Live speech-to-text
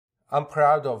I'm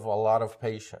proud of a lot of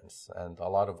patients and a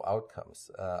lot of outcomes.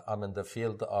 I'm in the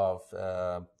field of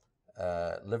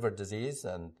liver disease,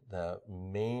 and the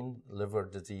main liver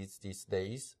disease these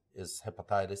days is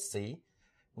hepatitis C.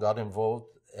 Got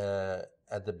involved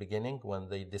at the beginning when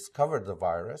they discovered the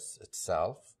virus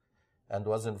itself, and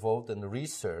was involved in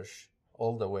research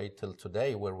all the way till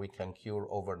today, where we can cure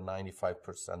over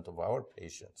 95% of our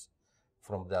patients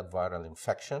from that viral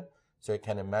infection. So you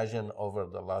can imagine over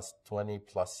the last 20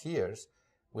 plus years,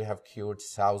 we have cured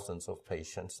thousands of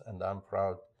patients, and I'm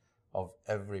proud of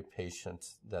every patient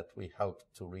that we help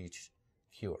to reach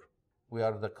cure. We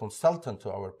are the consultant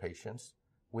to our patients.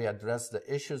 We address the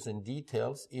issues in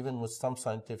details, even with some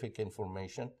scientific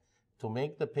information, to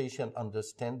make the patient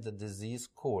understand the disease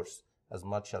course as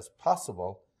much as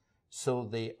possible, so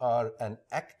they are an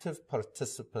active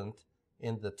participant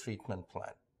in the treatment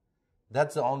plan.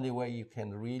 That's the only way you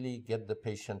can really get the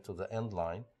patient to the end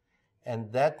line.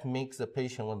 And that makes the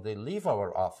patient, when they leave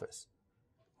our office,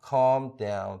 calm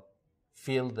down,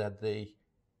 feel that they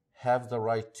have the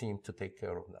right team to take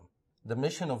care of them. The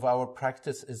mission of our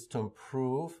practice is to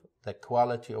improve the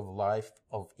quality of life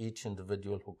of each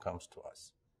individual who comes to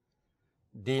us,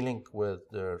 dealing with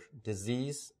their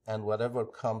disease and whatever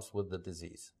comes with the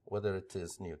disease, whether it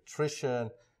is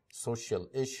nutrition, social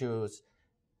issues,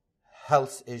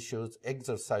 health issues,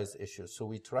 exercise issues. So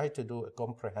we try to do a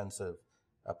comprehensive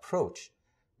approach,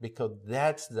 because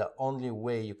that's the only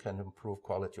way you can improve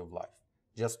quality of life.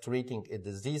 Just treating a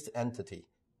diseased entity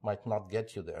might not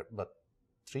get you there, but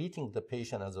treating the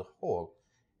patient as a whole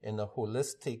in a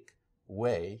holistic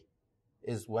way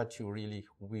is what you really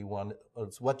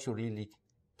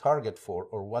target for,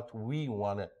 or what we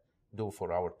want to do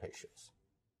for our patients.